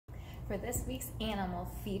For this week's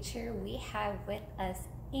animal feature, we have with us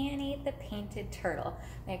Annie the painted turtle.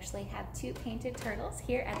 We actually have two painted turtles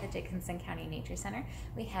here at the Dickinson County Nature Center.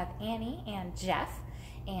 We have Annie and Jeff,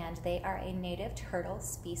 and they are a native turtle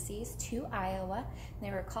species to Iowa.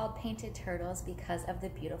 They were called painted turtles because of the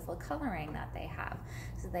beautiful coloring that they have.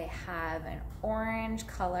 So they have an orange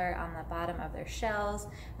color on the bottom of their shells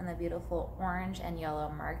and the beautiful orange and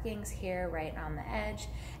yellow markings here right on the edge.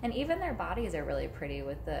 And even their bodies are really pretty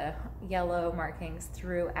with the yellow markings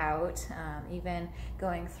throughout, even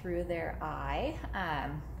going through their eye.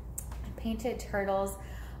 Painted turtles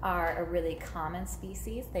are a really common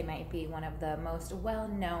species. They might be one of the most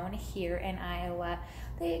well-known here in Iowa.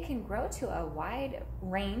 They can grow to a wide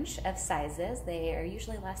range of sizes. They are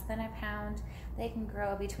usually less than a pound. They can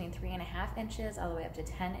grow between 3.5 inches all the way up to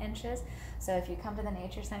 10 inches. So if you come to the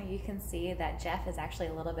Nature Center, you can see that Jeff is actually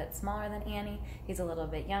a little bit smaller than Annie. He's a little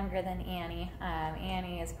bit younger than Annie.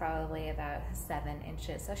 Annie is probably about 7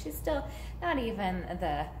 inches. So she's still not even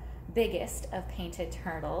the biggest of painted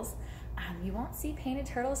turtles. You won't see painted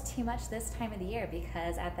turtles too much this time of the year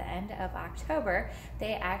because at the end of October,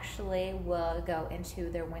 they actually will go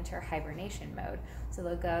into their winter hibernation mode. So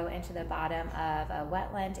they'll go into the bottom of a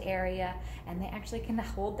wetland area and they actually can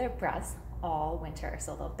hold their breaths all winter.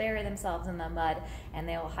 So they'll bury themselves in the mud and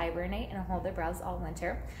they will hibernate and hold their breaths all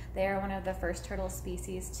winter. They are one of the first turtle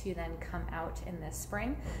species to then come out in the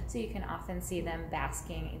spring. So you can often see them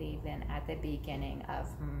basking even at the beginning of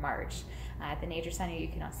March. At the Nature Center, you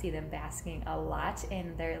can see them basking a lot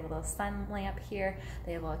in their little sun lamp here.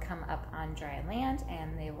 They will come up on dry land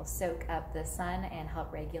and they will soak up the sun and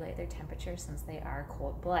help regulate their temperature since they are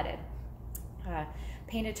cold-blooded.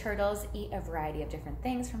 Painted turtles eat a variety of different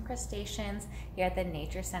things from crustaceans. Here at the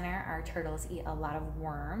Nature Center, our turtles eat a lot of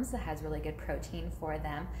worms that has really good protein for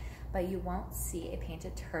them, but you won't see a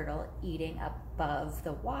painted turtle eating above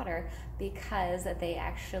the water because they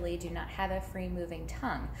actually do not have a free-moving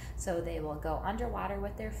tongue. So they will go underwater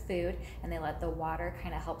with their food and they let the water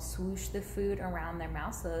kind of help swoosh the food around their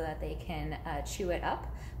mouth so that they can chew it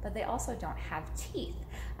up, but they also don't have teeth.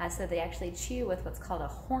 So they actually chew with what's called a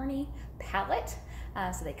horny palate.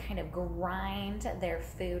 So they kind of grind their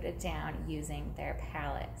food down using their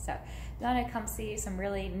palate. So if you want to come see some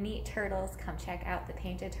really neat turtles, come check out the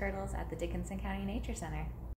painted turtles at the Dickinson County Nature Center.